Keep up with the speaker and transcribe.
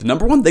The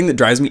number one thing that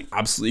drives me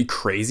absolutely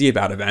crazy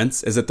about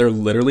events is that they're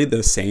literally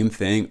the same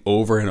thing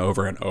over and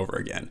over and over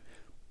again.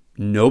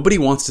 Nobody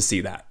wants to see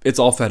that. It's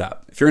all fed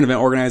up. If you're an event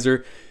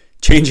organizer,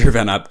 change your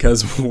event up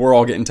because we're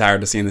all getting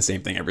tired of seeing the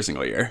same thing every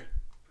single year.